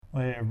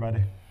Well, hey,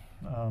 everybody.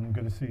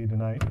 Good to see you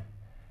tonight.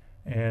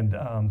 And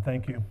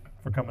thank you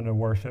for coming to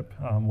worship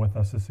with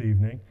us this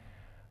evening.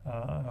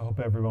 I hope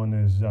everyone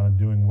is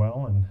doing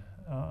well.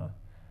 And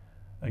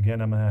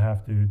again, I'm going to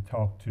have to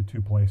talk to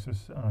two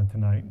places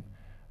tonight.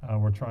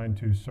 We're trying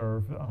to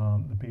serve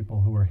the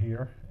people who are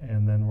here,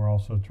 and then we're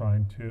also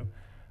trying to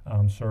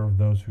serve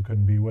those who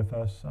couldn't be with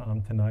us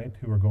tonight,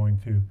 who are going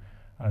to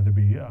either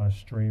be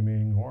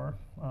streaming or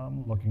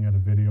looking at a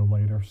video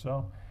later.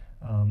 So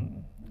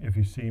if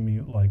you see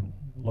me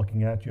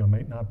looking at you, I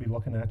might not be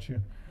looking at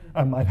you.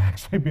 I might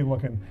actually be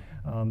looking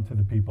to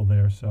the people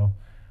there. So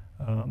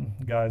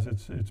guys,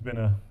 it's been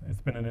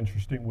an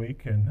interesting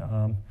week,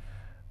 and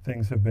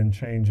things have been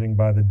changing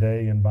by the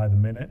day and by the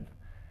minute.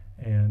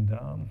 And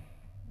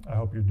I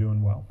hope you're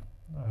doing well.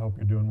 I hope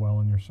you're doing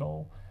well in your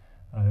soul.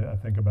 I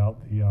think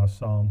about the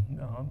psalm,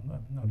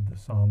 not the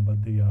psalm,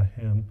 but the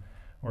hymn,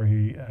 where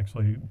he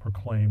actually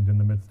proclaimed in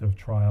the midst of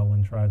trial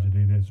and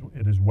tragedy,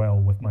 it is well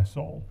with my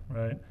soul,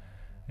 right?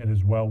 It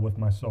is well with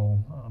my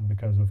soul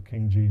because of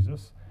King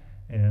Jesus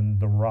and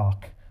the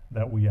rock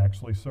that we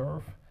actually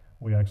serve.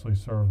 We actually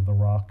serve the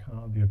rock,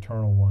 the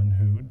eternal one,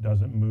 who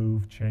doesn't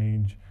move,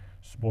 change,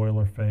 spoil,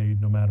 or fade,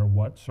 no matter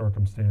what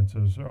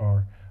circumstances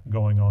are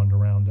going on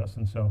around us.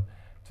 And so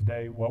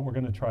today, what we're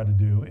going to try to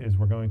do is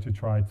we're going to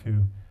try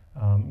to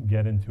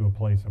get into a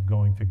place of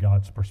going to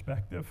God's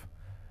perspective.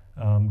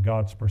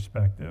 God's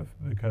perspective,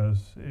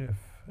 because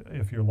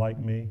if you're like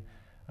me,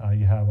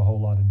 you have a whole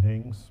lot of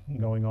dings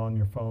going on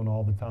your phone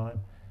all the time,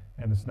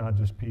 and it's not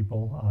just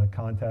people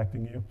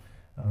contacting you,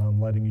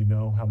 letting you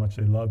know how much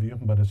they love you,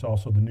 but it's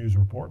also the news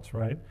reports,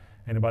 right?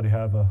 Anybody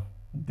have a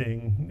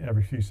ding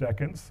every few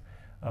seconds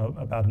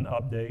about an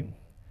update,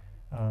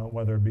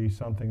 whether it be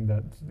something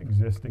that's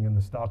existing in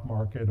the stock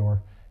market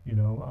or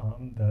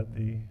that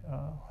the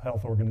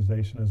health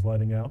organization is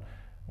letting out?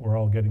 We're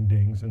all getting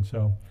dings, and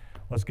so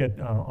let's get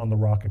on the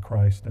rock of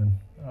Christ, and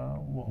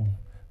we'll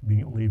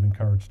leave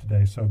encouraged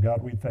today. So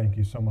God, we thank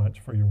you so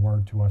much for your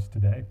word to us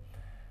today.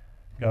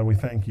 God, we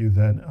thank you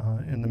that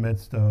in the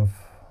midst of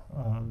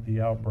the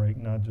outbreak,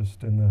 not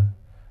just in the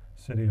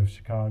city of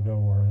Chicago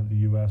or the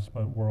U.S.,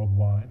 but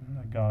worldwide,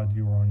 God,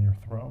 you are on your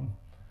throne.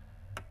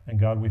 And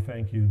God, we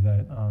thank you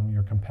that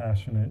you're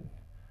compassionate,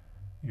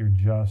 you're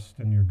just,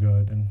 and you're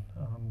good. And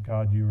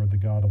God, you are the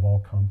God of all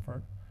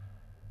comfort.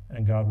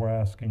 And God, we're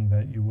asking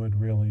that you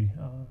would really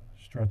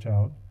stretch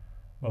out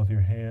both your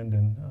hand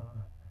and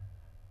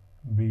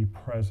be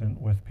present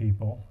with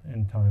people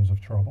in times of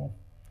trouble.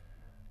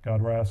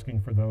 God, we're asking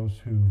for those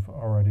who've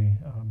already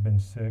been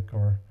sick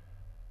or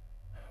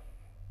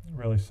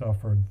really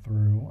suffered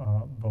through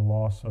the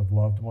loss of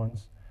loved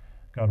ones.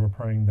 God, we're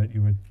praying that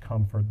you would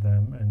comfort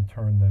them and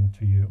turn them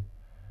to you.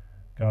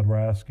 God, we're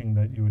asking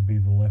that you would be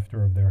the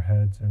lifter of their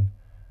heads. And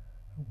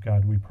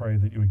God, we pray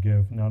that you would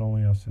give not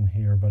only us in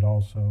here, but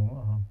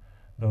also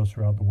those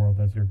throughout the world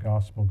as your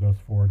gospel goes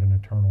forward in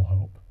eternal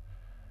hope.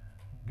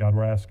 God,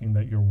 we're asking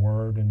that your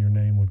word and your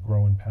name would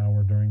grow in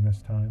power during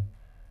this time,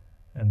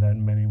 and that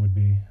many would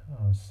be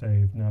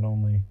saved, not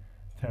only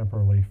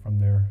temporarily from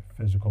their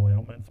physical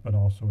ailments, but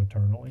also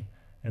eternally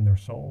in their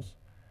souls.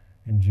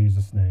 In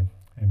Jesus' name,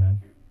 amen.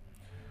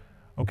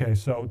 Okay,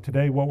 so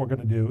today what we're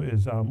going to do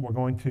is we're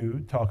going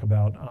to talk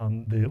about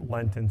the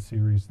Lenten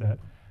series that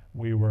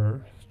we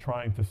were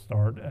trying to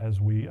start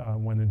as we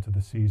went into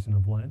the season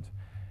of Lent.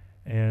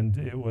 And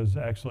it was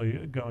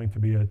actually going to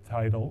be a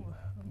title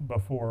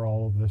before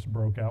all of this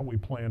broke out. We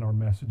plan our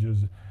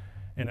messages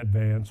in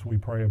advance. We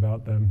pray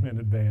about them in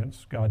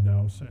advance, God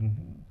knows.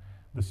 And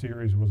the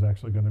series was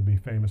actually going to be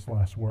Famous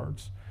Last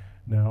Words.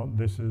 Now,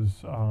 this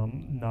is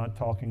not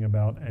talking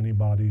about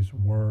anybody's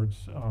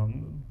words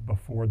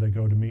before they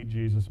go to meet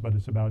Jesus, but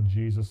it's about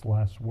Jesus'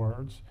 last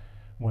words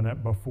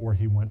before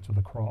he went to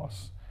the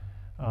cross.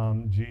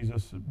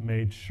 Jesus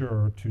made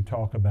sure to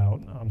talk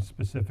about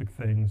specific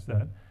things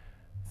that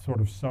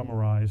sort of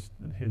summarized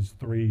his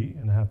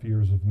 3.5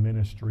 years of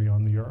ministry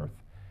on the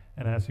earth.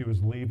 And as he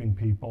was leaving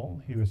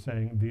people, he was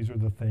saying, these are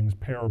the things,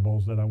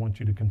 parables that I want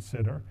you to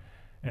consider,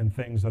 and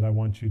things that I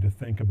want you to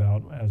think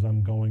about as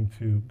I'm going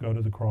to go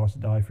to the cross,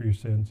 die for your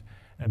sins,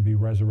 and be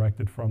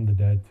resurrected from the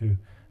dead to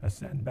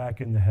ascend back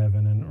into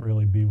heaven and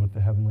really be with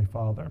the Heavenly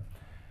Father.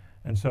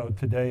 And so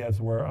today, as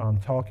we're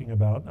talking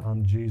about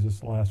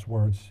Jesus' last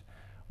words,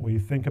 we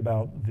think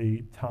about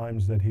the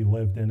times that he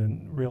lived in,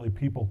 and really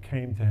people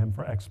came to him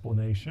for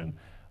explanation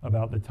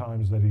about the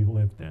times that he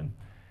lived in.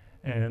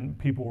 And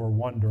people were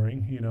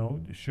wondering,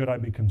 should I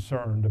be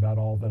concerned about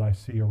all that I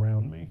see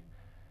around me?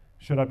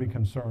 Should I be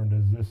concerned?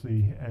 Is this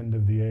the end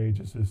of the age?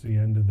 Is this the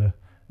end of the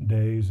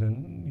days?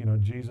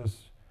 And,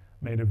 Jesus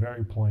made it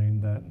very plain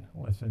that,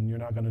 listen, you're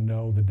not going to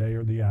know the day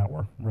or the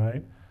hour,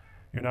 right?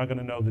 You're not going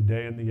to know the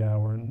day and the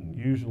hour. And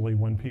usually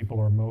when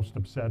people are most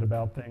upset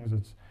about things,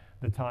 it's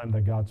the time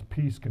that God's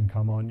peace can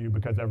come on you,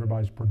 because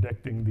everybody's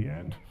predicting the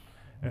end.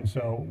 And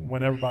so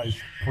when everybody's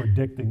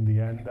predicting the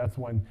end, that's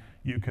when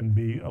you can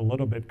be a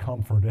little bit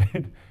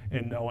comforted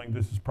in knowing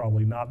this is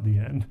probably not the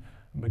end,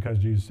 because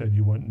Jesus said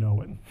you wouldn't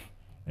know it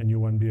and you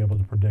wouldn't be able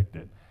to predict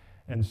it.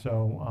 And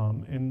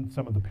so in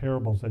some of the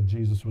parables that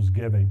Jesus was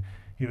giving,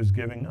 he was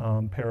giving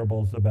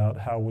parables about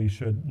how we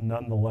should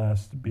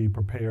nonetheless be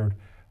prepared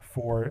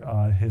for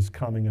his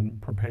coming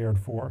and prepared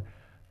for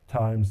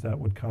times that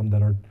would come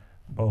that are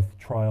both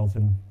trials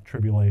and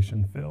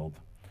tribulation filled.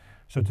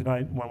 So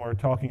tonight, when we're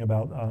talking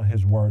about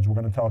his words, we're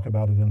going to talk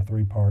about it in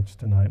three parts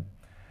tonight.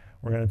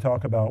 We're going to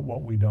talk about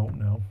what we don't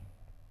know.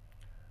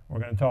 We're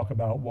going to talk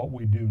about what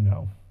we do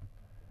know.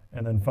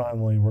 And then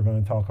finally, we're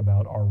going to talk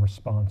about our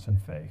response in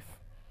faith.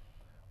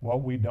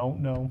 What we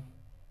don't know,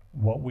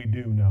 what we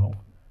do know,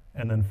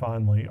 and then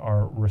finally,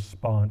 our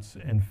response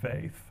in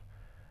faith.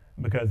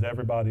 Because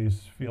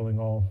everybody's feeling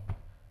all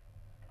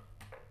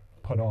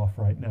put off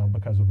right now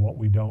because of what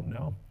we don't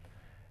know.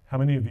 How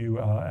many of you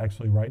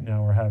actually right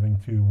now are having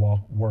to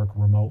work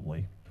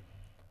remotely?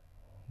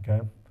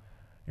 Okay?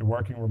 You're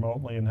working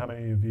remotely, and how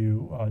many of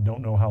you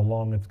don't know how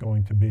long it's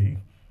going to be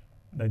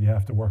that you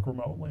have to work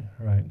remotely,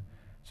 right?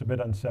 It's a bit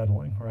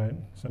unsettling, right?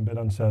 It's a bit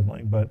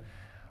unsettling, but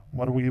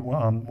what do we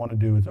want to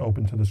do is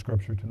open to the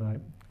scripture tonight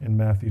in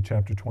Matthew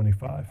chapter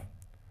 25.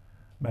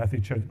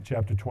 Matthew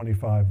chapter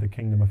 25, the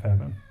kingdom of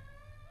heaven.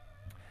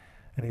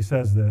 And he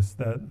says this,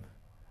 that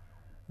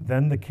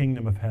then the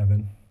kingdom of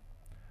heaven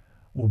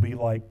will be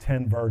like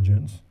 10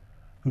 virgins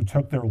who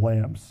took their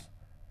lamps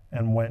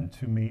and went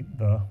to meet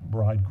the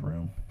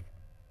bridegroom.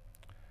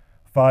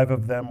 5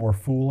 of them were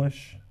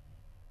foolish,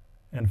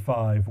 and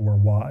 5 were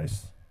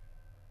wise.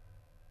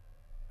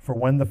 For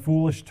when the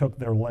foolish took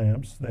their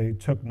lamps, they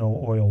took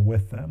no oil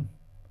with them.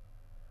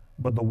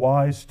 But the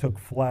wise took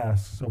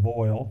flasks of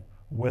oil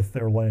with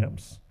their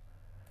lamps.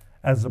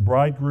 As the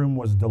bridegroom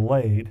was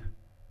delayed,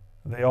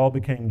 they all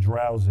became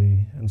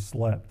drowsy and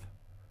slept.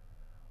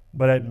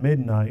 But at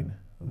midnight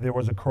there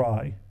was a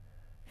cry,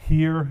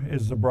 "Here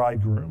is the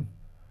bridegroom,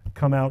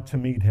 come out to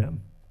meet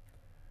him."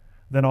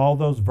 Then all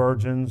those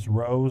virgins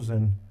rose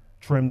and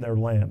trimmed their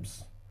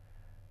lamps.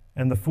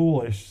 And the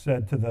foolish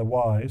said to the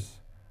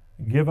wise,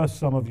 "Give us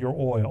some of your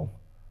oil,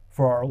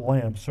 for our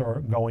lamps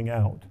are going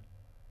out."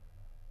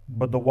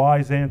 But the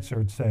wise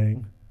answered,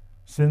 saying,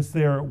 "Since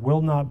there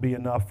will not be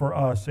enough for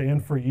us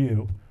and for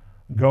you,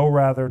 go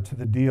rather to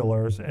the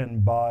dealers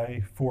and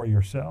buy for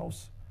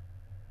yourselves."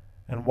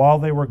 And while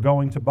they were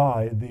going to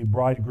buy, the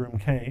bridegroom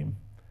came,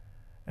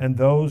 and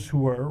those who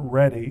were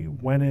ready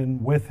went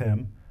in with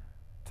him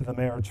to the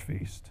marriage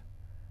feast,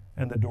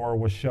 and the door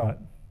was shut.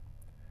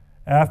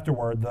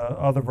 Afterward, the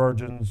other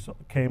virgins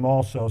came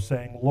also,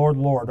 saying, "Lord,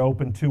 Lord,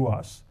 open to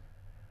us."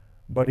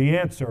 But he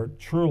answered,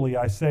 "Truly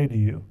I say to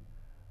you,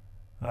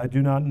 I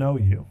do not know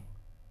you.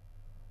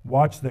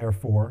 Watch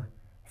therefore,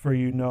 for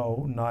you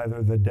know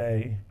neither the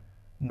day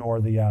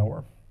nor the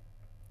hour."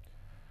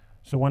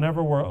 So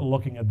whenever we're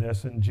looking at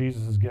this and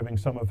Jesus is giving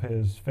some of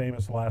his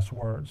famous last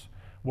words,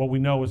 what we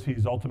know is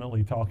he's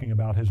ultimately talking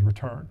about his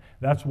return.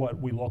 That's what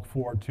we look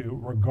forward to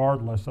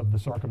regardless of the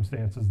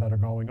circumstances that are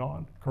going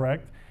on,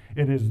 correct?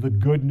 It is the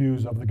good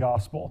news of the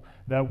gospel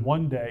that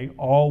one day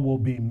all will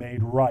be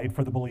made right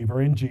for the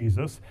believer in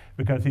Jesus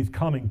because he's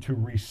coming to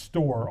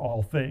restore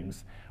all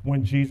things.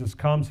 When Jesus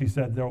comes, he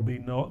said there will be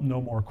no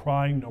more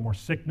crying, no more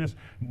sickness,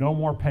 no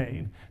more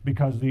pain,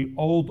 because the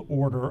old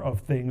order of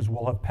things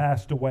will have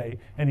passed away.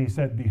 And he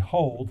said,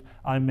 "Behold,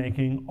 I'm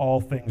making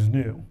all things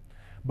new."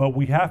 But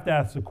we have to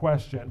ask the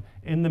question,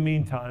 in the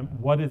meantime,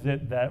 what is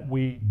it that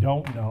we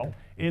don't know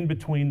in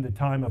between the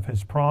time of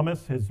his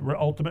promise, his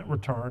ultimate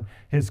return,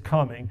 his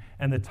coming,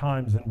 and the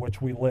times in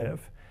which we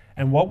live?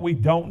 And what we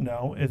don't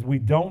know is we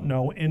don't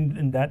know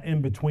in that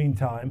in-between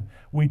time,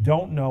 we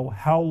don't know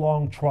how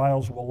long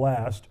trials will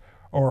last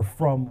or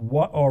from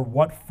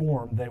what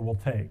form they will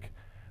take.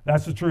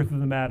 That's the truth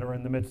of the matter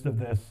in the midst of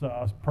this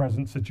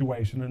present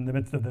situation, in the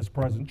midst of this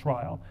present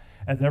trial.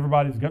 As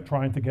everybody's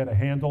trying to get a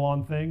handle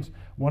on things,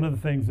 one of the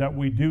things that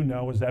we do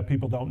know is that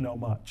people don't know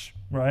much,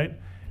 right?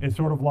 It's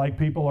sort of like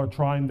people are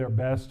trying their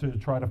best to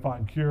try to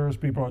find cures.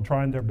 People are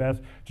trying their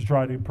best to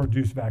try to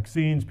produce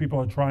vaccines. People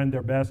are trying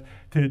their best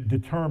to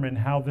determine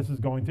how this is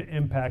going to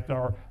impact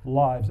our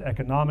lives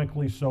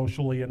economically,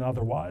 socially, and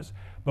otherwise.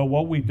 But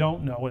what we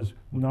don't know is,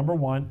 number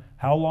one,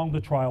 how long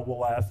the trial will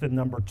last, and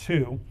number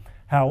two,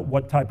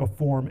 what type of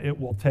form it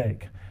will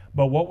take.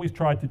 But what we've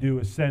tried to do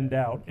is send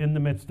out, in the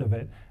midst of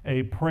it,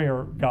 a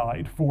prayer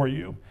guide for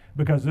you,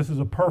 because this is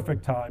a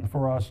perfect time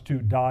for us to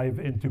dive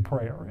into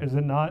prayer, is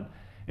it not?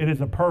 It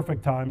is a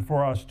perfect time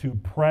for us to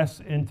press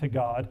into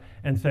God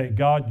and say,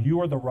 "God,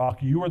 you are the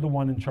rock, you are the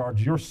one in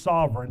charge, you're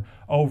sovereign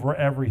over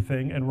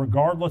everything, and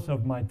regardless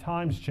of my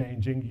times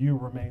changing, you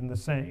remain the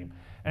same.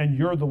 And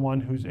you're the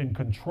one who's in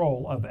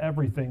control of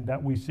everything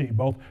that we see,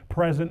 both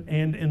present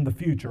and in the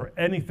future.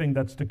 Anything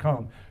that's to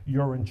come,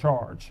 you're in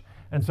charge."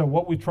 And so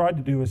what we tried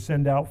to do is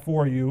send out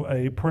for you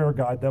a prayer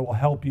guide that will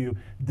help you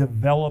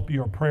develop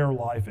your prayer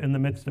life in the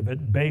midst of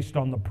it based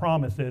on the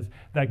promises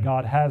that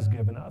God has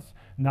given us.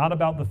 Not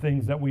about the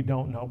things that we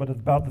don't know, but it's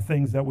about the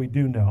things that we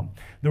do know.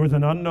 There was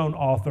an unknown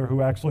author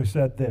who actually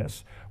said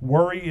this: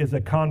 "Worry is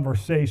a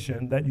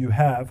conversation that you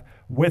have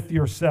with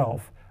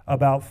yourself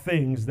about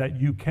things that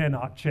you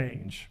cannot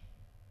change.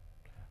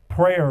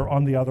 Prayer,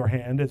 on the other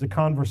hand, is a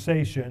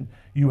conversation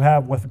you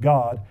have with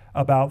God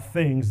about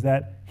things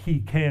that He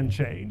can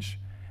change.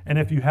 And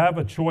if you have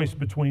a choice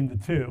between the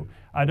two,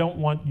 I don't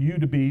want you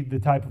to be the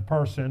type of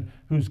person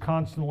who's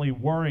constantly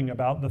worrying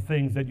about the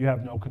things that you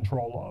have no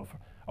control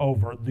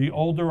over. The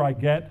older I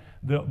get,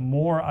 the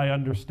more I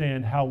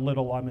understand how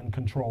little I'm in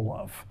control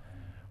of.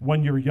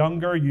 When you're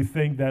younger, you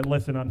think that,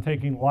 listen, I'm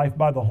taking life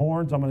by the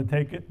horns. I'm going to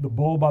take the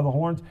bull by the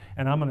horns,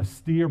 and I'm going to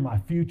steer my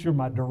future,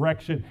 my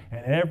direction,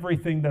 and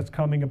everything that's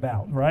coming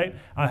about, right?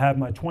 I have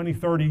my 20,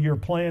 30-year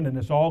plan, and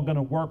it's all going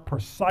to work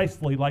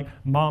precisely like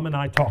Mom and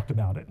I talked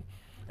about it.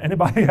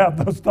 Anybody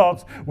have those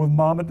talks with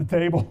Mom at the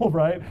table,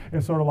 right?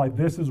 It's sort of like,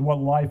 this is what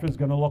life is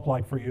going to look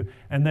like for you.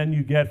 And then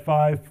you get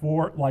 5,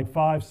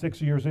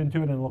 6 years into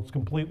it, and it looks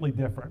completely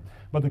different.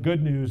 But the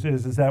good news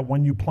is that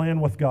when you plan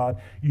with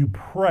God, you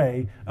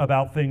pray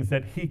about things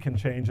that He can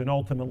change and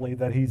ultimately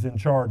that He's in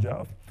charge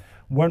of.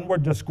 When we're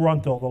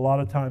disgruntled, a lot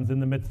of times in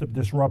the midst of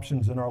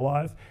disruptions in our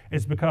lives,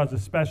 it's because,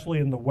 especially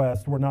in the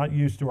West, we're not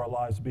used to our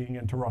lives being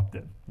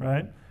interrupted,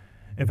 right?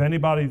 If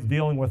anybody's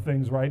dealing with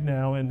things right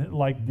now and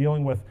like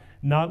dealing with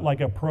not like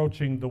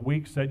approaching the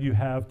weeks that you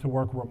have to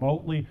work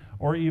remotely,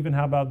 or even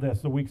how about this,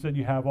 the weeks that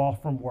you have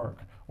off from work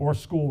or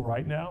school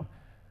right now,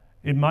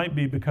 it might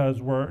be because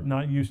we're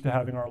not used to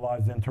having our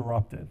lives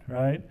interrupted,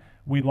 right?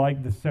 We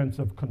like the sense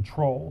of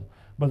control.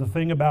 But the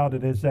thing about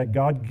it is that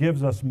God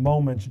gives us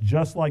moments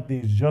just like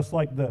these, just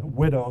like the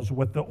widows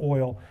with the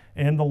oil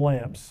and the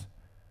lamps,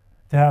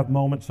 to have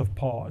moments of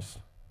pause.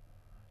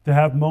 To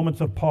have moments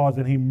of pause,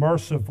 and He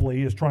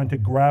mercifully is trying to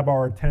grab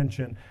our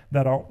attention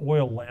that our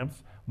oil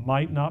lamps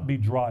might not be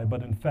dry,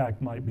 but in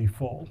fact might be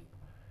full.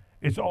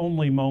 It's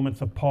only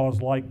moments of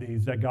pause like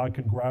these that God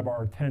can grab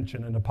our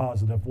attention in a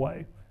positive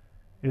way.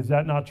 Is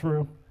that not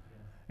true?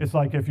 It's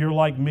like if you're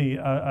like me,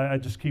 I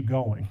just keep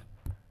going.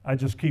 I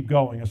just keep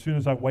going. As soon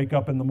as I wake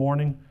up in the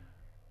morning,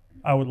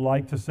 I would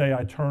like to say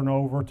I turn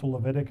over to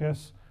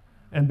Leviticus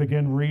and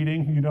begin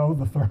reading, the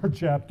 3rd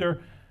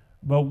chapter.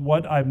 But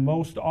what I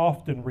most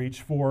often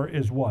reach for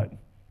is what?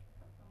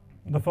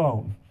 The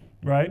phone,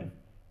 right?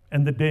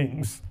 And the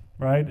dings,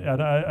 right?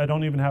 And I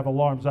don't even have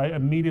alarms. I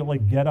immediately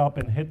get up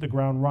and hit the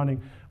ground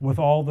running with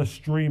all the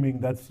streaming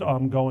that's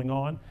going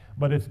on.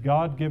 But it's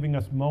God giving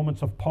us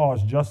moments of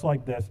pause just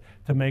like this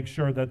to make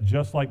sure that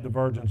just like the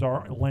virgins,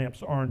 our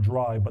lamps aren't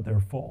dry, but they're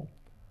full.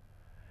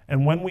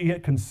 And when we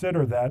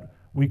consider that,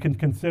 we can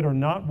consider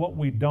not what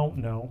we don't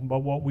know, but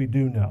what we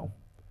do know.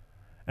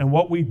 And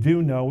what we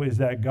do know is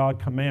that God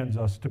commands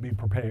us to be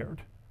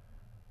prepared.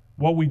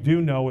 What we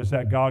do know is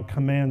that God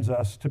commands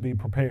us to be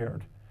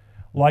prepared.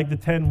 Like the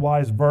 10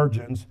 wise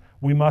virgins,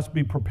 we must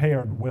be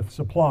prepared with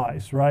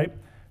supplies, right?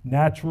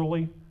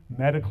 Naturally,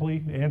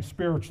 medically, and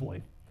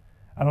spiritually.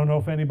 I don't know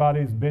if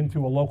anybody's been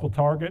to a local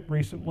Target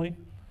recently,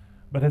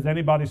 but has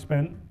anybody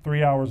spent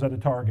 3 hours at a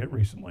Target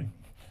recently?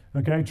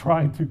 Okay,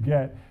 trying to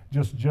get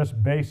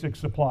just basic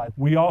supplies.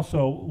 We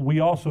also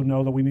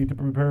know that we need to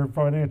prepare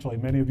financially.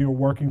 Many of you are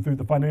working through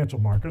the financial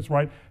markets,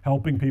 right?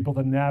 Helping people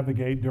to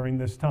navigate during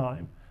this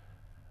time.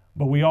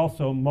 But we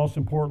also, most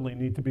importantly,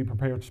 need to be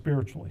prepared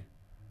spiritually.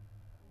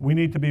 We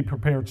need to be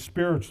prepared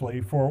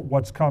spiritually for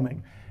what's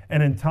coming.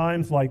 And in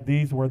times like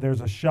these where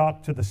there's a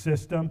shock to the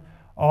system,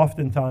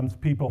 oftentimes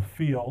people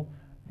feel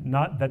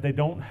not that they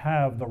don't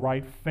have the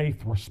right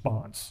faith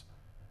response.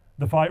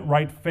 The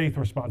right faith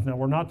response. Now,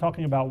 we're not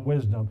talking about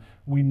wisdom.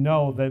 We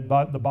know that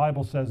the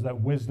Bible says that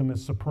wisdom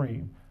is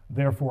supreme.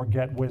 Therefore,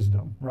 get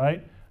wisdom,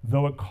 right?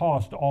 Though it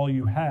cost all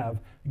you have,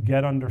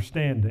 get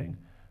understanding.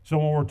 So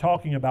when we're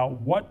talking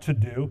about what to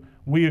do,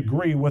 we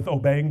agree with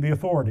obeying the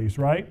authorities,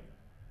 right?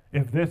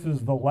 If this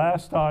is the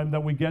last time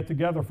that we get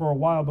together for a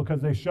while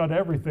because they shut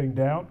everything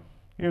down,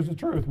 here's the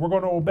truth. We're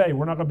going to obey.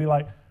 We're not going to be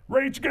like,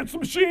 Rach against the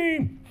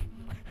machine.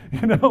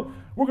 We're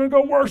going to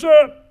go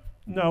worship.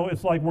 No,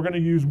 it's like we're going to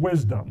use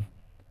wisdom.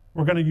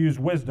 We're going to use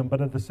wisdom,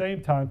 but at the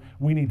same time,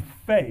 we need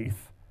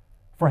faith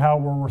for how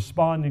we're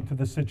responding to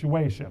the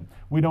situation.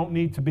 We don't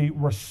need to be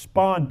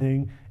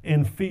responding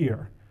in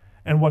fear.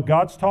 And what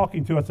God's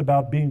talking to us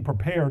about being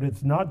prepared,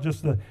 it's not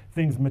just the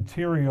things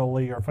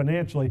materially or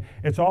financially,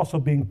 it's also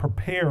being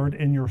prepared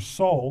in your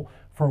soul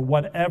for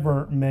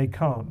whatever may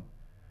come.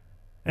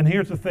 And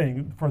here's the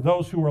thing, for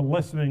those who are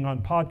listening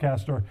on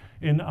podcast or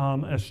in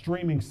a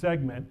streaming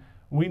segment,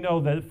 we know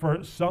that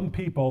for some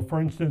people,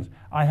 for instance,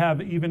 I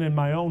have even in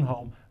my own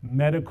home,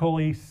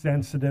 medically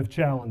sensitive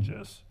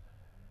challenges.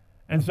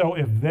 And so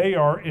if they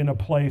are in a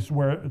place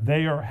where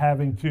they are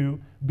having to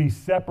be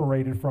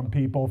separated from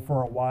people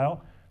for a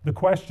while, the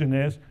question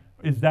is,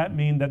 does that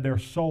mean that their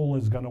soul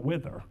is going to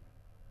wither?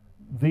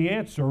 The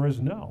answer is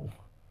no.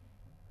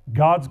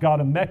 God's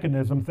got a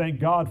mechanism, thank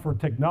God for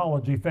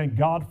technology, thank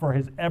God for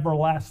His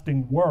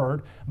everlasting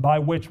word by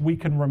which we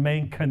can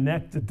remain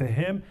connected to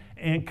Him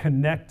and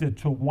connected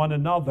to one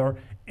another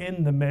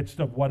in the midst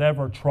of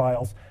whatever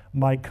trials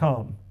might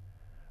come.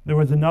 There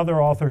was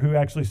another author who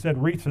actually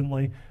said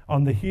recently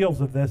on the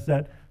heels of this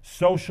that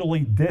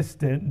socially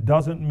distant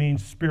doesn't mean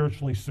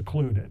spiritually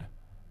secluded.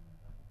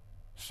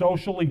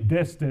 Socially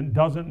distant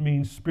doesn't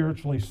mean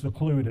spiritually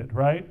secluded,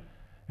 right?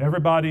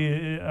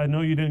 Everybody, I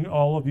know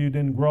all of you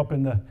didn't grow up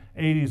in the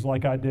 80s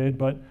like I did,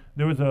 but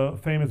there was a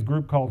famous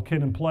group called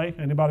Kid and Play.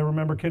 Anybody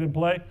remember Kid and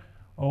Play?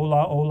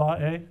 Ola, ola,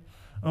 eh?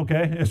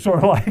 Okay, it's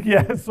sort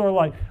of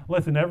like,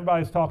 listen,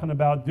 everybody's talking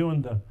about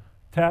doing the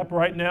tap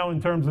right now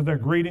in terms of their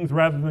greetings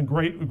rather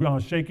than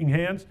shaking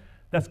hands.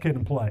 That's Kid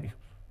and Play.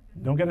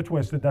 Don't get it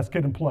twisted, that's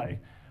Kid and Play.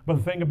 But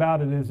the thing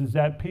about it is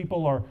that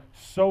people are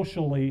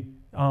socially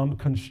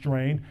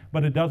constrained,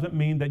 but it doesn't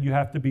mean that you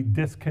have to be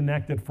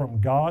disconnected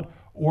from God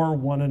or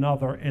one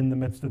another in the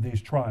midst of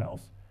these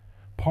trials.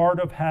 Part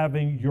of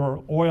having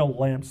your oil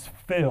lamps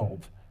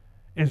filled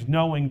is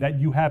knowing that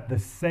you have the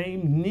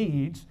same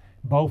needs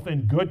both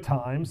in good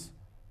times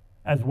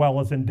as well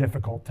as in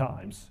difficult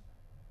times.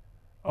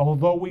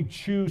 Although we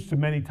choose to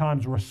many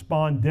times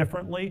respond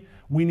differently,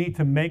 we need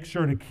to make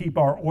sure to keep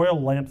our oil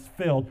lamps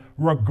filled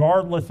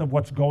regardless of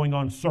what's going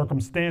on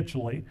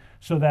circumstantially,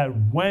 so that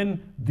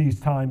when these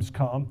times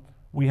come,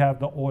 we have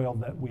the oil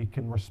that we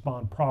can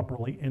respond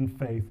properly in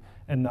faith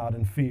and not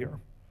in fear.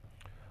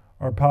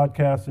 Our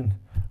podcast and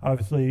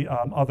obviously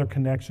other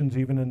connections,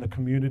 even in the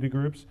community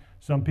groups.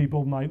 Some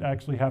people might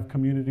actually have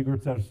community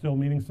groups that are still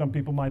meeting. Some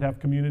people might have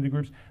community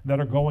groups that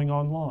are going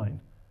online.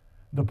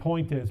 The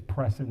point is,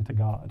 press into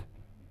God.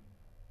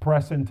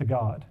 Press into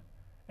God.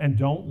 And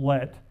don't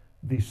let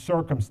the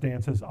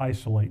circumstances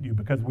isolate you,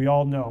 because we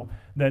all know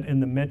that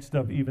in the midst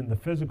of even the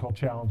physical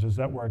challenges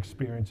that we're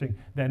experiencing,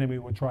 the enemy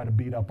would try to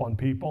beat up on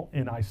people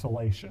in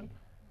isolation.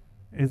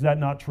 Is that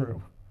not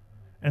true?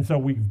 And so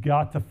we've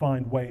got to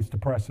find ways to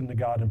press into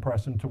God and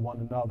press into one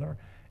another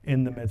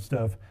in the midst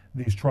of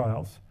these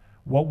trials.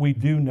 What we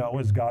do know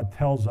is God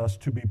tells us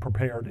to be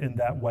prepared in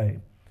that way.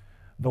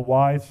 The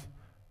wise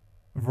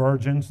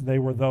virgins, they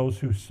were those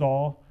who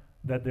saw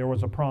that there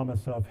was a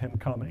promise of him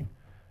coming.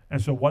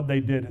 And so what they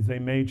did is they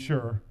made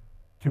sure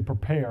to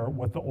prepare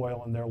with the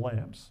oil in their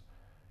lamps.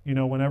 You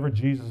know, whenever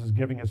Jesus is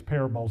giving his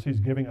parables,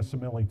 he's giving a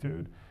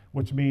similitude,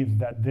 which means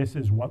that this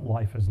is what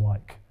life is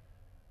like.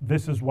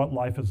 This is what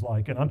life is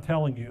like. And I'm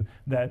telling you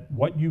that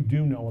what you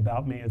do know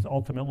about me is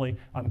ultimately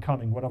I'm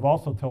coming. What I've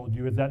also told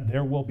you is that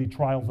there will be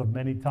trials of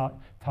many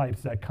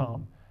types that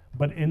come.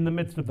 But in the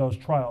midst of those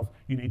trials,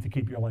 you need to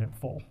keep your lamp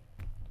full.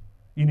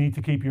 You need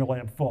to keep your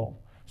lamp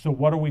full. So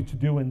what are we to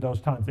do in those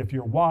times? If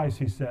you're wise,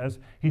 he says,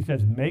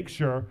 make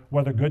sure,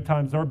 whether good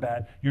times or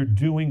bad, you're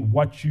doing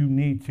what you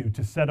need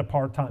to set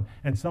apart time.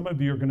 And some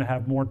of you are going to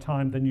have more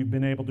time than you've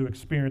been able to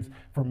experience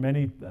for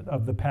many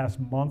of the past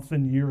months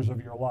and years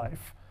of your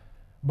life.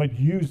 But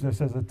use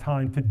this as a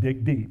time to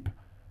dig deep,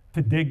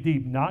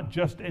 not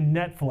just in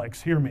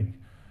Netflix, hear me,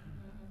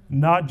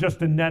 not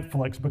just in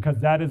Netflix, because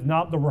that is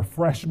not the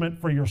refreshment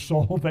for your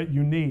soul that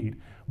you need,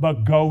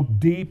 but go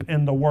deep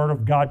in the Word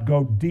of God,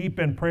 go deep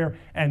in prayer,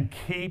 and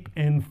keep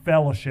in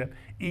fellowship.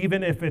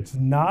 Even if it's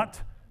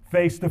not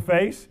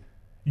face-to-face,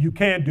 you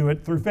can do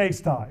it through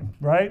FaceTime,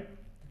 right?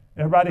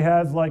 Everybody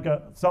has like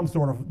some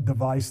sort of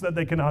device that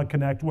they can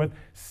connect with.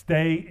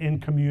 Stay in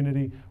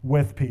community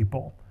with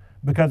people,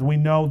 because we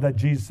know that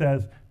Jesus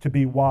says to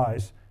be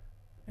wise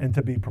and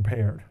to be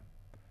prepared.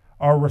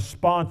 Our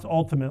response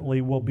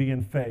ultimately will be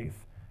in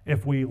faith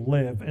if we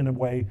live in a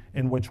way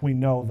in which we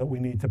know that we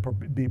need to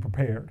be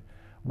prepared.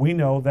 We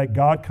know that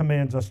God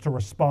commands us to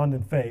respond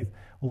in faith,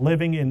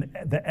 living in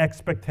the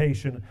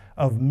expectation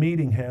of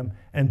meeting him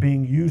and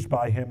being used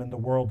by him in the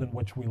world in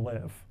which we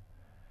live.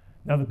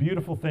 Now, the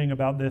beautiful thing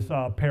about this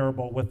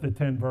parable with the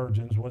 10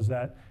 virgins was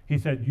that he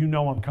said, you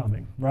know I'm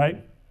coming,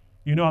 right?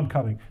 You know I'm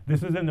coming.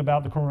 This isn't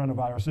about the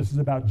coronavirus. This is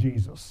about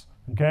Jesus,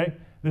 okay?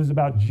 This is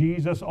about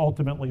Jesus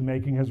ultimately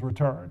making his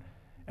return.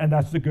 And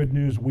that's the good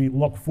news we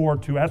look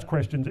forward to as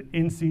Christians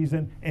in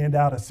season and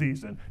out of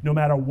season, no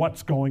matter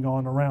what's going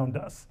on around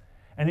us.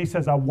 And he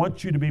says, I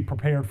want you to be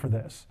prepared for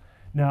this.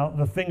 Now,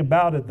 the thing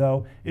about it,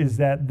 though, is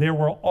that there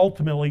will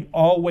ultimately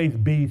always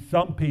be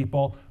some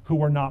people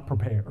who are not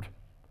prepared.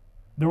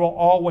 There will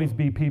always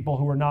be people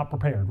who are not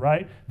prepared,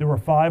 right? There were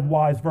 5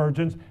 wise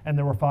virgins and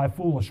there were 5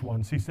 foolish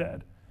ones, he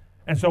said.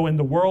 And so in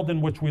the world in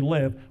which we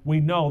live, we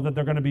know that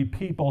there are going to be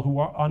people who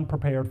are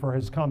unprepared for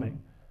his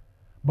coming.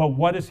 But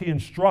what is he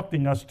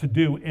instructing us to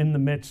do in the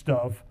midst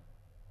of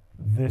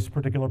this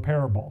particular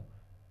parable?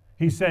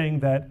 He's saying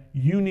that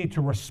you need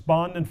to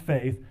respond in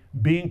faith,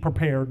 being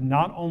prepared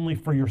not only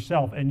for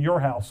yourself and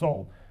your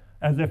household,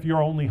 as if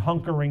you're only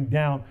hunkering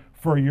down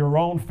for your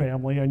own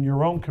family and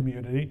your own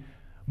community,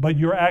 but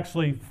you're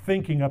actually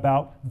thinking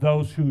about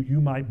those who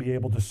you might be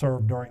able to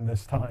serve during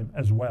this time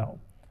as well.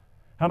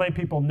 How many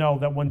people know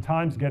that when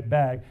times get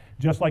bad,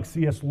 just like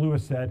C.S.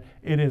 Lewis said,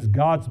 it is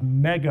God's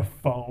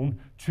megaphone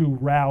to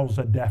rouse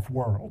a deaf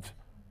world?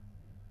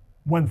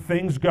 When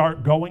things are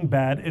going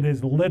bad, it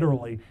is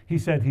literally, he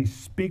said, he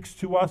speaks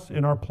to us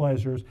in our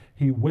pleasures.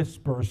 He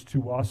whispers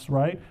to us,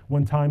 right,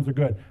 when times are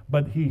good.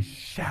 But he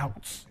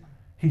shouts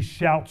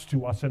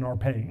to us in our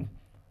pain.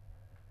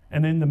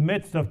 And in the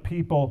midst of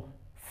people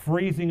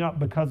freezing up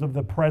because of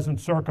the present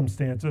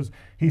circumstances,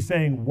 he's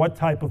saying, what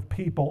type of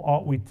people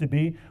ought we to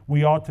be?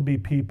 We ought to be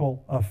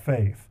people of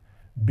faith,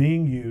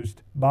 being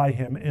used by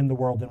him in the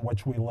world in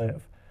which we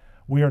live.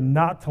 We are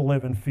not to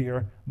live in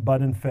fear,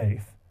 but in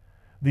faith.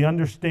 The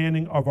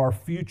understanding of our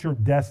future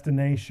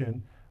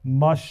destination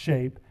must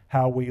shape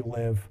how we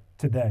live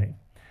today.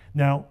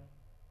 Now,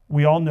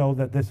 we all know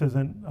that this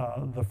isn't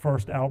the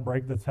first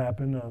outbreak that's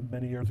happened.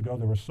 Many years ago,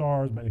 there was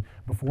SARS. Many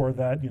before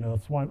that,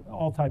 swine,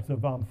 all types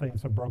of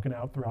things have broken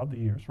out throughout the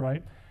years,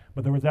 right?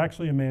 But there was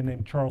actually a man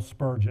named Charles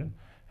Spurgeon.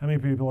 How many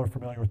people are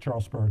familiar with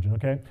Charles Spurgeon,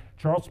 okay?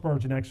 Charles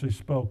Spurgeon actually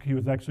spoke. He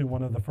was actually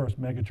one of the first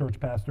megachurch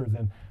pastors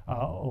in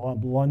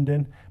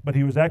London, but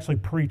he was actually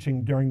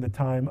preaching during the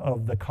time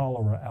of the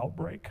cholera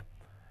outbreak.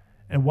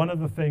 And one of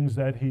the things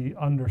that he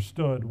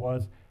understood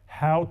was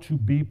how to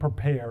be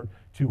prepared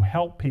to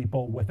help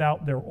people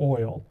without their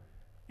oil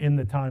in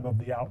the time of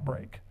the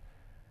outbreak.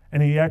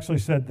 And he actually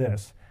said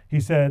this.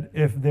 He said,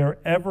 if there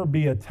ever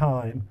be a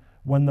time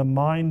when the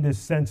mind is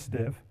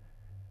sensitive,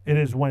 it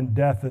is when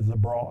death is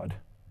abroad.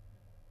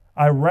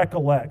 I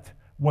recollect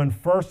when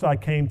first I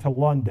came to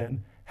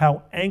London,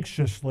 how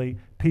anxiously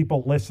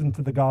people listened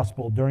to the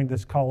gospel during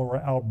this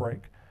cholera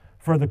outbreak,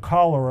 for the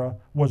cholera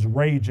was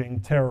raging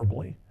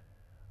terribly.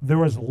 There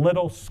was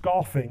little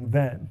scoffing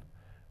then,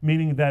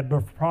 meaning that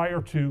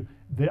prior to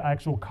the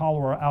actual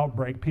cholera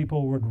outbreak,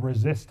 people would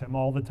resist him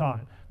all the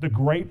time. The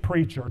great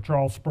preacher,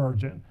 Charles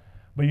Spurgeon.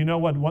 But you know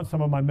what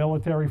some of my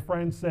military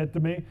friends said to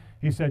me?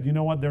 He said, you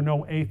know what, there are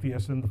no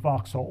atheists in the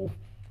foxhole.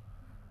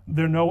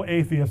 There are no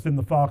atheists in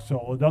the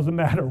foxhole. It doesn't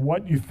matter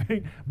what you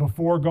think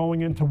before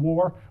going into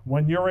war.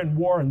 When you're in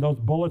war and those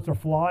bullets are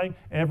flying,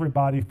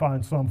 everybody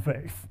finds some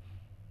faith.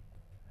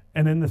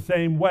 And in the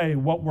same way,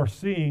 what we're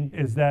seeing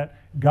is that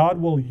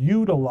God will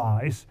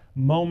utilize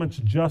moments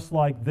just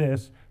like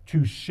this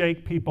to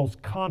shake people's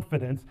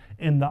confidence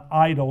in the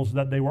idols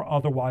that they were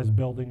otherwise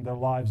building their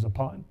lives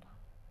upon.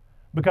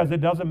 Because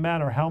it doesn't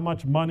matter how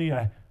much money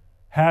I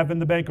have in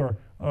the bank, or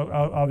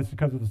obviously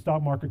because of the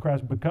stock market crash,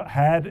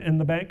 had in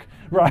the bank,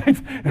 right?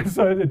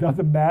 So it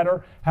doesn't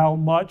matter how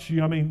much,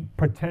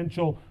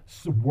 potential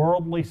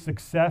worldly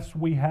success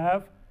we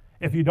have.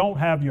 If you don't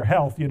have your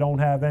health, you don't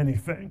have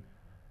anything.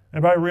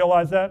 Everybody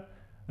realize that?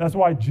 That's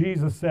why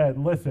Jesus said,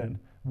 listen,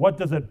 what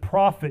does it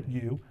profit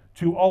you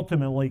to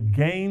ultimately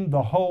gain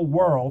the whole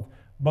world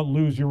but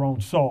lose your own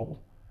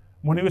soul?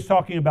 When he was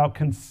talking about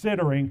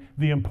considering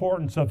the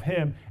importance of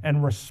him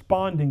and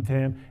responding to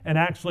him and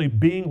actually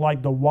being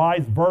like the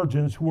wise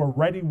virgins who are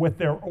ready with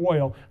their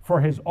oil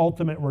for his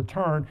ultimate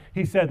return,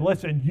 he said,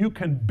 listen, you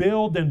can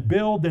build and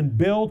build and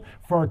build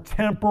for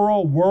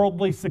temporal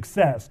worldly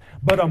success,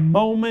 but a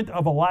moment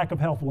of a lack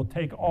of health will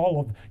take all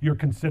of your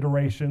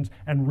considerations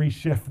and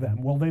reshift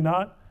them, will they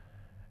not?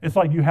 It's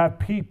like you have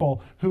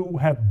people who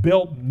have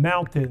built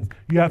mountains.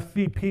 You have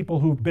people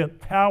who've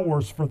built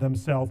towers for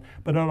themselves,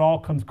 but it all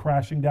comes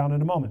crashing down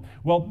in a moment.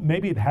 Well,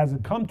 maybe it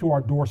hasn't come to our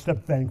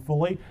doorstep,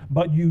 thankfully,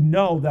 but you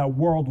know that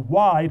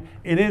worldwide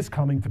it is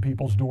coming to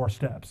people's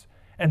doorsteps.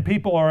 And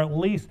people are at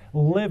least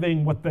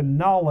living with the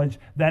knowledge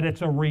that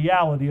it's a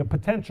reality, a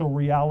potential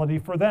reality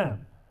for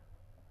them.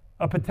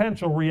 A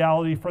potential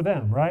reality for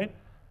them, right?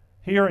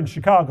 Here in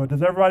Chicago,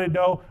 does everybody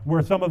know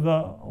where some of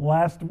the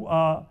last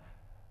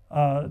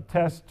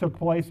tests took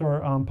place,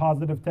 or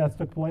positive tests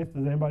took place?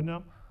 Does anybody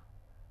know?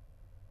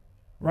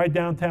 Right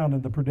downtown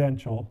in the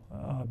Prudential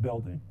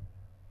building.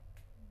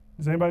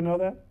 Does anybody know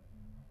that?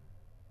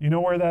 You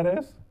know where that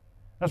is?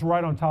 That's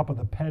right on top of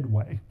the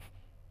Pedway.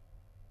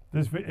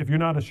 If you're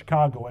not a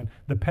Chicagoan,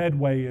 the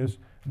Pedway is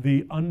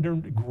the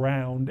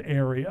underground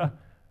area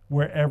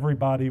where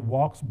everybody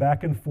walks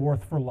back and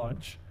forth for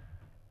lunch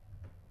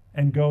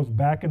and goes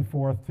back and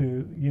forth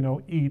to,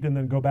 eat and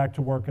then go back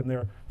to work in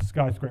their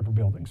skyscraper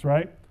buildings,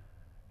 right?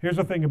 Here's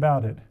the thing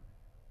about it.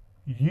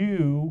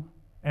 You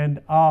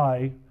and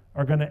I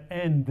are going to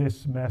end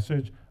this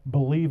message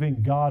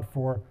believing God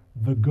for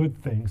the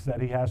good things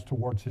that he has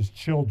towards his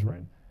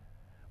children.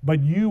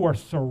 But you are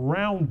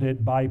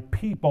surrounded by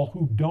people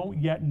who don't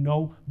yet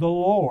know the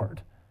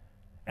Lord.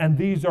 And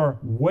these are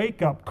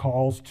wake-up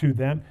calls to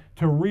them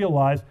to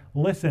realize,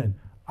 listen,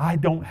 I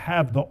don't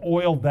have the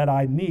oil that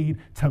I need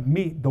to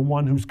meet the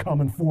one who's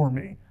coming for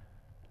me,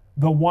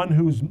 the one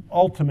who's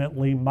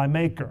ultimately my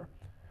maker.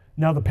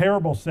 Now, the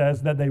parable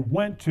says that they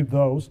went to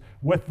those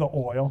with the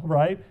oil,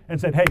 right, and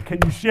said, hey, can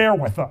you share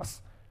with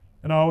us?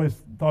 And I always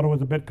thought it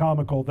was a bit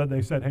comical that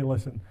they said, hey,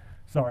 listen,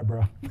 sorry,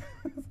 bro.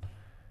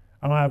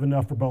 I don't have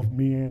enough for both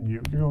me and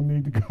you. You don't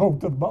need to go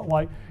to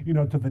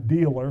to the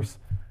dealers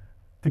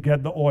to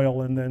get the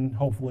oil, and then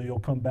hopefully you'll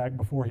come back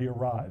before he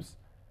arrives.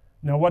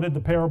 Now, what did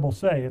the parable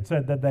say? It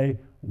said that they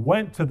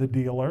went to the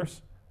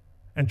dealers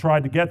and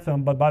tried to get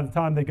some, but by the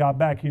time they got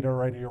back, he'd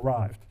already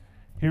arrived.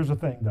 Here's the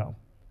thing, though.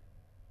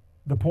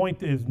 The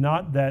point is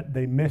not that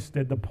they missed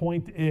it. The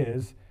point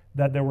is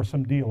that there were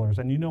some dealers.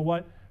 And you know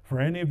what?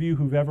 For any of you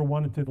who've ever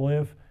wanted to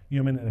live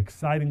in an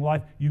exciting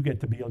life, you get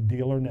to be a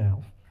dealer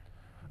now.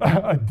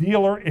 A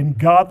dealer in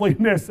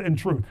godliness and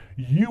truth.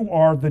 You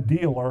are the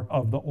dealer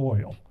of the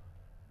oil.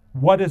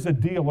 What is a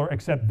dealer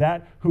except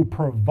that who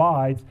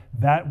provides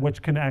that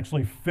which can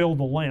actually fill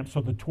the lamp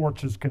so the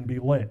torches can be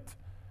lit?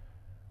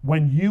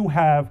 When you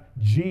have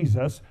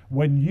Jesus,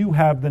 when you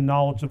have the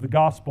knowledge of the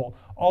gospel,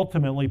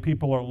 ultimately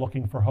people are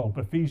looking for hope.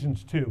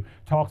 Ephesians 2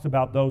 talks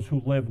about those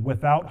who live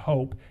without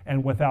hope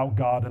and without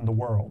God in the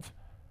world.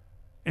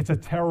 It's a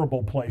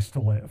terrible place to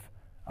live.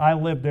 I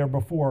lived there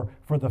before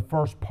for the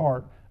first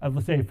part of,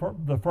 let's say, for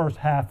the first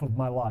half of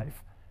my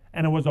life.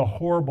 And it was a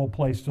horrible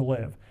place to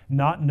live,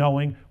 not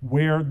knowing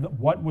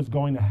what was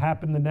going to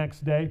happen the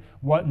next day,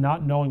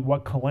 not knowing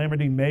what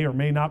calamity may or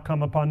may not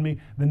come upon me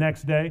the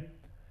next day.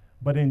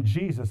 But in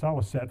Jesus, I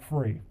was set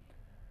free.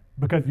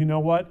 Because you know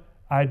what?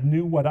 I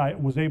knew what I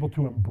was able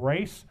to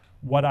embrace,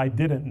 what I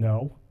didn't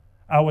know.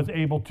 I was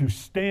able to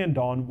stand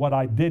on what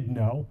I did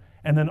know.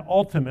 And then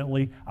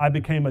ultimately, I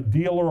became a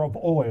dealer of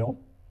oil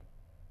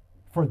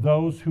for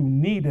those who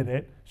needed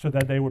it so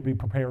that they would be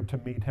prepared to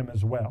meet him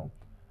as well.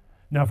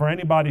 Now, for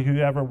anybody who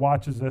ever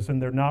watches this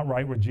and they're not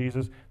right with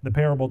Jesus, the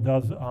parable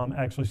does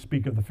actually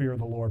speak of the fear of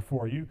the Lord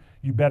for you.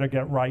 You better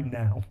get right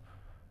now,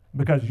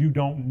 because you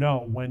don't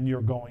know when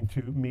you're going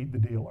to meet the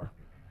dealer.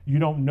 You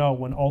don't know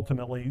when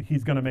ultimately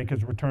he's going to make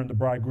his return, the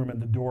bridegroom,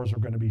 and the doors are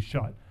going to be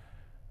shut.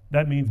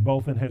 That means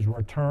both in his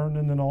return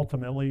and then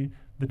ultimately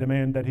the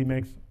demand that he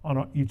makes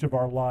on each of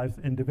our lives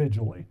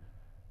individually.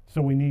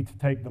 So we need to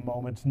take the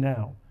moments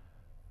now.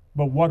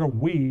 But what are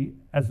we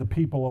as the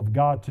people of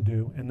God to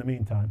do in the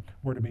meantime?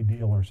 We're to be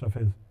dealers of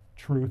his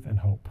truth and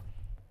hope.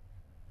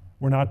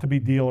 We're not to be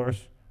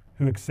dealers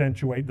who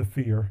accentuate the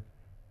fear.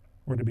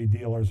 We're to be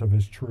dealers of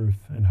his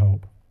truth and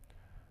hope.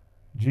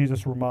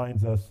 Jesus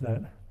reminds us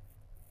that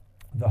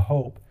the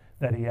hope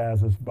that he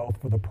has is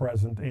both for the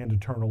present and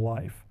eternal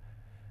life.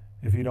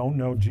 If you don't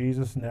know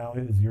Jesus, now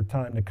is your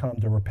time to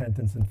come to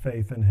repentance and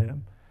faith in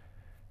him.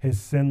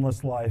 His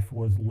sinless life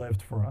was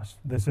lived for us.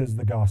 This is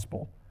the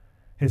gospel.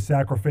 His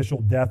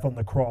sacrificial death on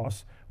the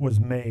cross was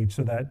made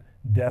so that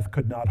death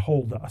could not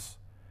hold us.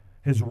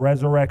 His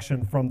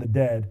resurrection from the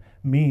dead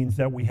means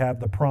that we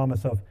have the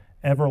promise of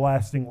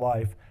everlasting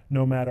life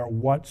no matter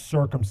what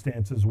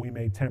circumstances we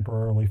may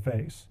temporarily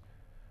face.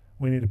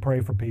 We need to pray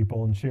for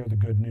people and share the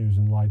good news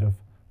in light of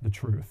the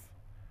truth.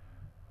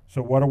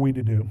 So what are we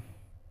to do?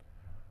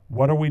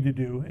 What are we to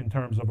do in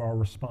terms of our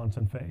response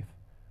in faith?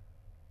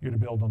 You're to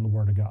build on the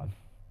Word of God.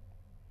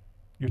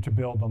 You're to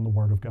build on the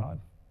Word of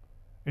God.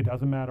 It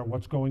doesn't matter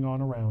what's going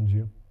on around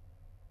you.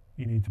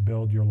 You need to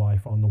build your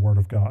life on the Word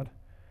of God.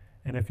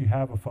 And if you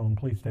have a phone,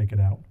 please take it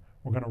out.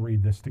 We're going to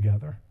read this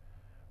together.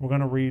 We're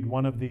going to read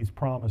one of these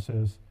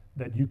promises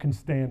that you can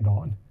stand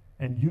on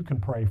and you can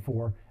pray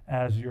for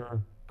as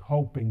you're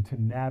hoping to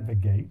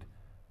navigate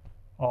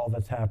all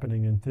that's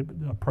happening in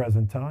the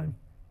present time.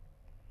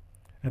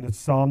 And it's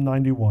Psalm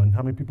 91.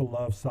 How many people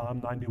love Psalm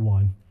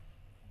 91?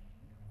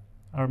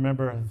 I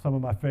remember some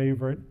of my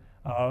favorite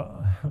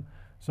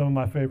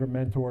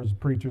mentors,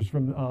 preachers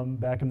from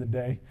back in the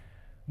day.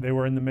 They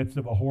were in the midst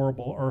of a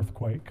horrible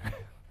earthquake,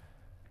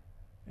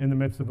 in the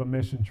midst of a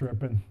mission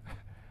trip, and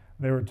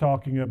they were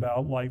talking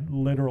about like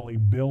literally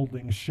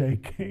buildings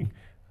shaking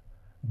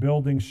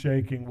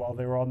while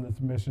they were on this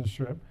mission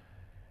trip,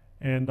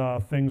 and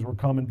things were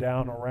coming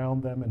down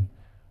around them. And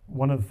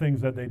one of the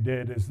things that they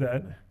did is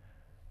that,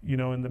 you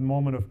know, in the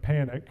moment of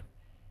panic,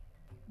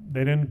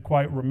 they didn't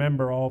quite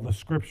remember all the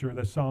scripture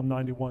that Psalm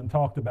 91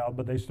 talked about,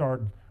 but they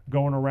started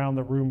going around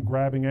the room,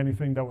 grabbing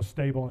anything that was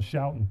stable and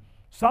shouting,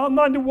 Psalm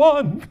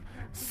 91,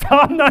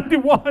 Psalm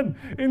 91,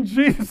 in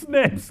Jesus'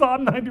 name,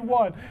 Psalm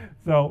 91.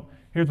 So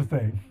here's the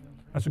thing.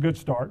 That's a good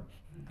start.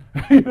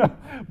 But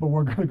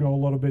we're going to go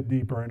a little bit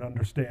deeper in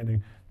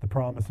understanding the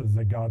promises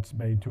that God's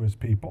made to his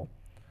people.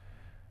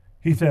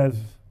 He says,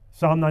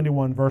 Psalm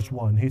 91, verse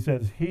 1, he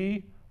says,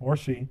 he or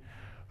she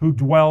who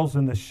dwells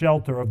in the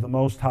shelter of the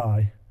Most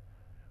High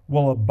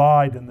will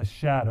abide in the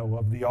shadow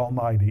of the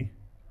Almighty.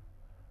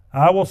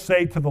 I will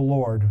say to the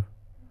Lord,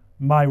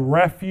 my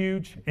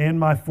refuge and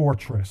my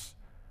fortress,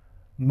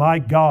 my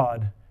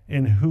God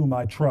in whom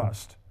I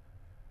trust.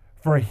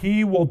 For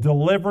he will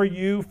deliver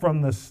you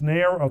from the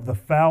snare of the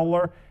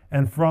fowler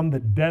and from the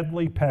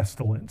deadly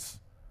pestilence.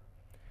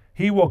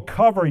 He will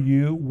cover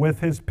you with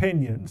his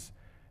pinions,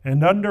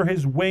 and under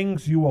his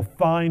wings you will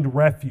find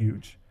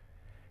refuge.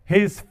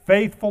 His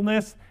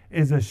faithfulness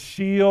is a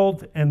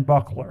shield and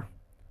buckler.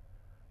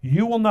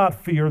 You will not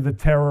fear the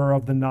terror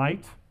of the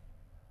night,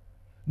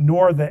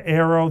 nor the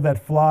arrow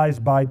that flies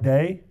by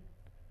day,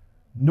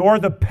 nor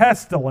the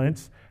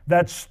pestilence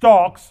that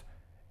stalks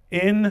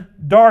in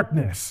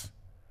darkness,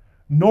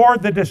 nor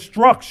the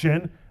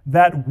destruction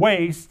that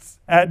wastes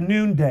at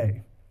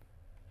noonday.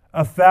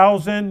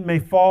 1,000 may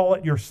fall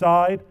at your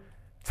side,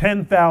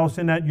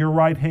 10,000 at your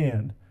right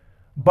hand,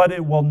 but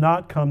it will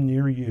not come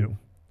near you.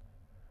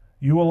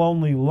 You will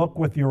only look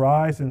with your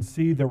eyes and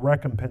see the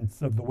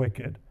recompense of the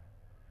wicked.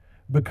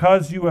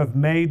 Because you have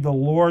made the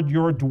Lord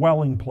your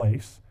dwelling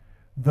place,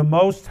 the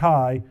Most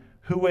High,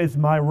 who is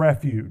my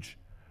refuge,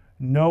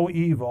 no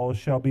evil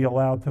shall be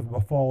allowed to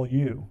befall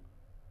you.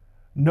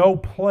 No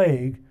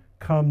plague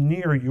come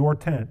near your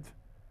tent,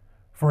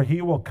 for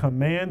he will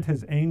command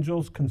his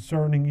angels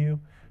concerning you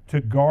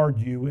to guard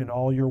you in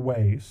all your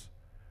ways.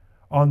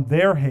 On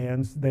their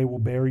hands they will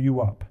bear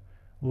you up,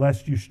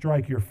 lest you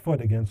strike your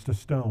foot against a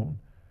stone.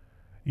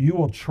 You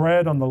will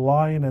tread on the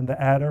lion and the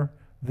adder,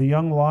 the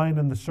young lion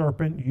and the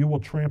serpent you will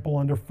trample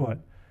underfoot.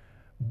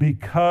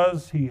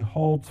 Because he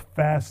holds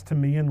fast to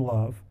me in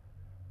love,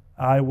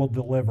 I will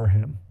deliver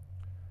him.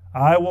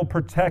 I will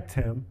protect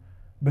him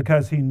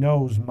because he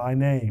knows my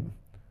name.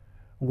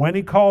 When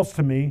he calls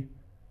to me,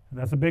 and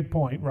that's a big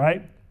point,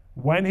 right?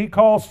 When he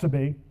calls to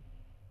me,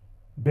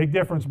 big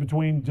difference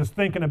between just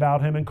thinking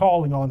about him and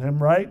calling on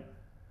him, right?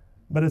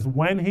 But it's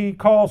when he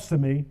calls to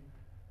me,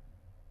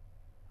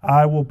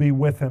 I will be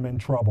with him in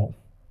trouble.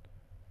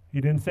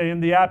 He didn't say in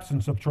the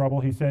absence of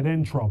trouble, he said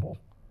in trouble.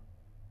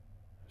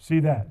 See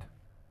that?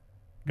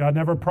 God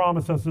never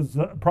promises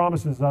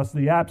us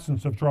the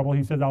absence of trouble.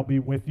 He says, I'll be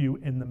with you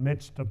in the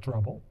midst of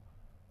trouble.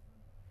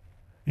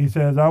 He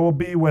says, I will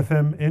be with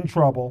him in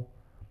trouble.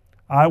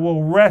 I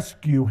will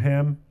rescue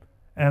him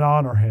and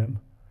honor him.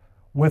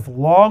 With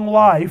long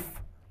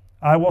life,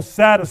 I will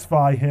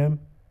satisfy him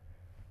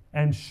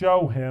and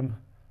show him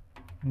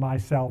my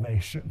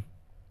salvation.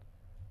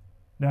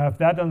 Now, if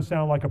that doesn't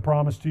sound like a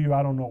promise to you,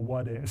 I don't know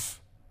what is.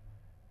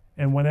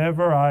 And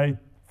whenever I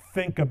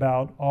think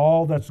about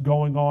all that's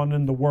going on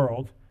in the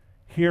world,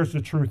 here's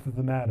the truth of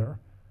the matter.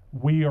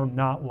 We are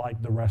not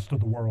like the rest of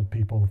the world,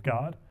 people of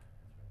God.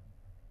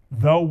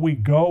 Though we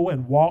go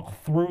and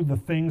walk through the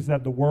things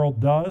that the world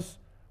does,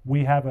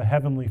 we have a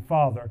heavenly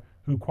Father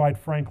who, quite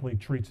frankly,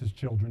 treats his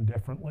children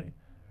differently.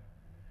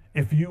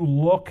 If you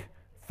look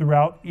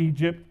throughout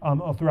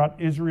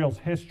Israel's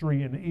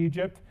history in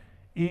Egypt,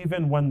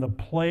 even when the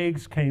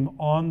plagues came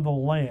on the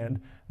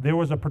land, there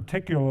was a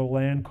particular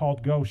land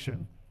called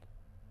Goshen.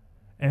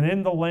 And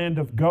in the land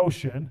of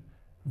Goshen,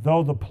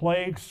 though the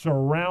plagues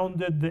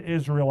surrounded the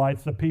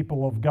Israelites, the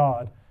people of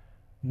God,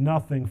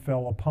 nothing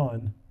fell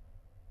upon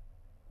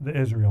the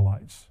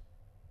Israelites.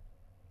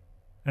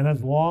 And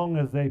as long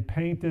as they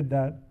painted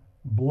that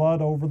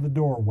blood over the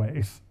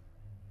doorways,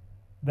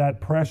 that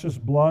precious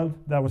blood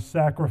that was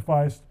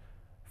sacrificed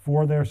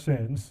for their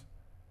sins,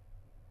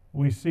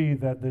 we see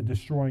that the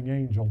destroying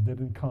angel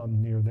didn't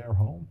come near their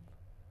home.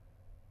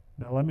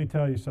 Now let me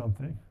tell you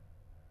something.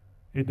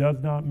 It does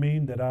not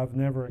mean that I've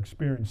never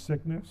experienced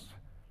sickness.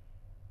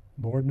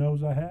 Lord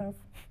knows I have.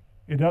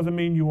 It doesn't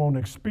mean you won't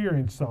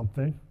experience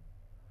something,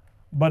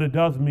 but it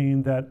does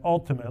mean that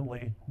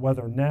ultimately,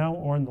 whether now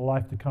or in the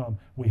life to come,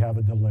 we have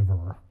a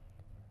deliverer.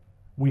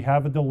 We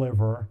have a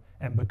deliverer,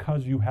 and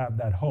because you have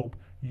that hope,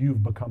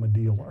 you've become a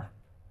dealer.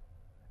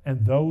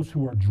 And those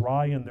who are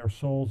dry in their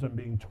souls and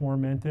being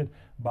tormented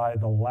by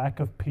the lack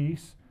of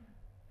peace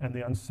and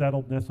the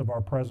unsettledness of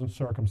our present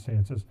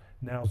circumstances,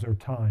 now's their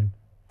time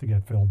to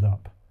get filled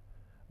up.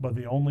 But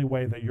the only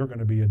way that you're going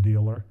to be a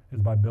dealer is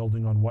by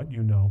building on what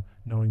you know,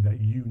 knowing that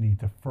you need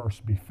to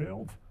first be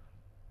filled.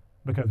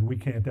 Because we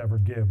can't ever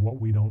give what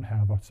we don't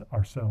have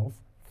ourselves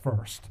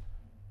first.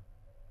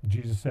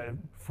 Jesus said,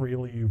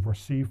 freely you've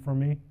received from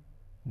me,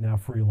 now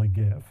freely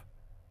give.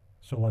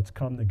 So let's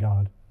come to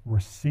God,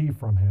 receive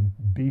from him,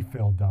 be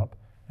filled up,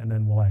 and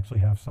then we'll actually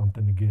have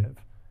something to give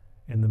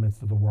in the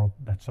midst of the world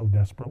that so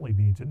desperately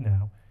needs it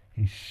now.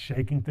 He's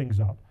shaking things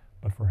up,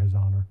 but for his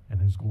honor and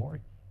his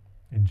glory.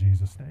 In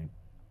Jesus' name.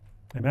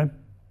 Amen?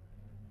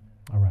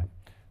 All right.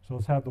 So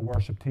let's have the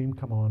worship team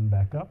come on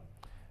back up.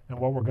 And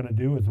what we're going to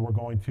do is we're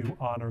going to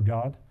honor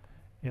God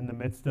in the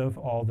midst of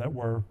all that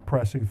we're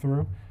pressing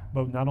through.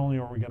 But not only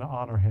are we going to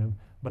honor him,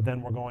 but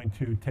then we're going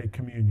to take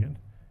communion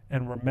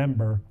and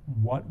remember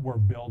what we're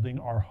building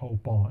our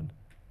hope on,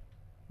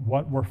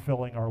 what we're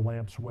filling our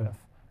lamps with,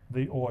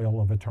 the oil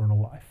of eternal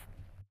life.